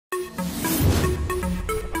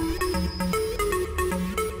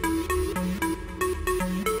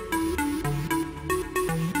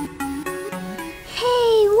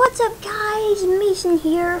guys, Mason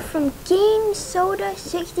here from Game Soda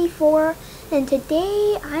 64, and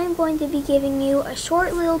today I'm going to be giving you a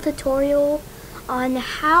short little tutorial on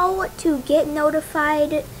how to get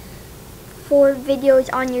notified for videos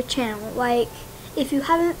on your channel. Like, if you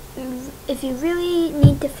really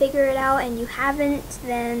need to figure it out and you haven't,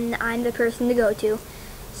 then I'm the person to go to.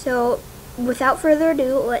 So, without further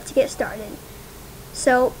ado, let's get started.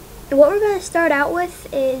 So, what we're going to start out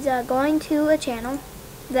with is going to a channel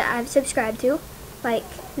that I've subscribed to, like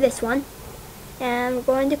this one, and we're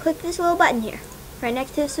going to click this little button here, right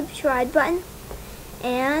next to the subscribe button,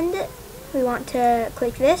 and we want to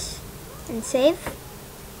click this and save,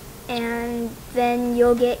 and then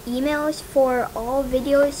you'll get emails for all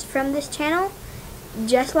videos from this channel,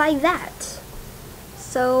 just like that.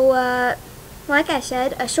 So, like I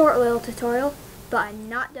said, a short little tutorial, but I'm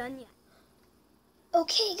not done yet.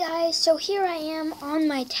 Okay guys, so here I am on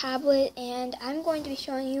my tablet and I'm going to be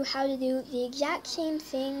showing you how to do the exact same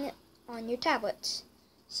thing on your tablets.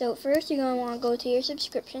 So first you're going to want to go to your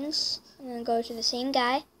subscriptions and then go to the same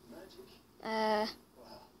guy. You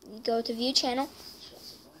go to view channel.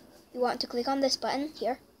 You want to click on this button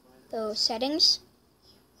here, those settings.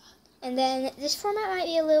 And then this format might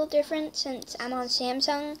be a little different since I'm on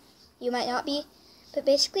Samsung. You might not be. But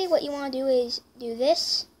basically what you want to do is do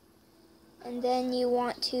this. And then you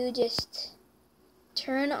want to just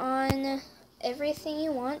turn on everything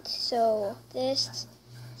you want. So this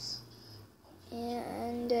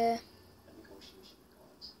and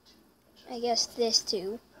I guess this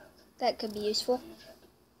too. That could be useful.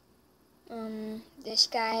 This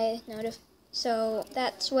guy so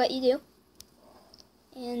that's what you do.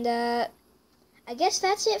 And I guess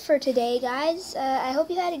that's it for today, guys. I hope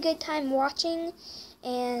you had a good time watching,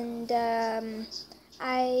 and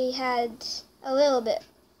I had a little bit,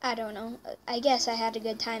 I don't know, I guess I had a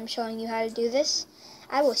good time showing you how to do this.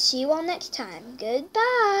 I will see you all next time.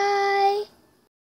 Goodbye!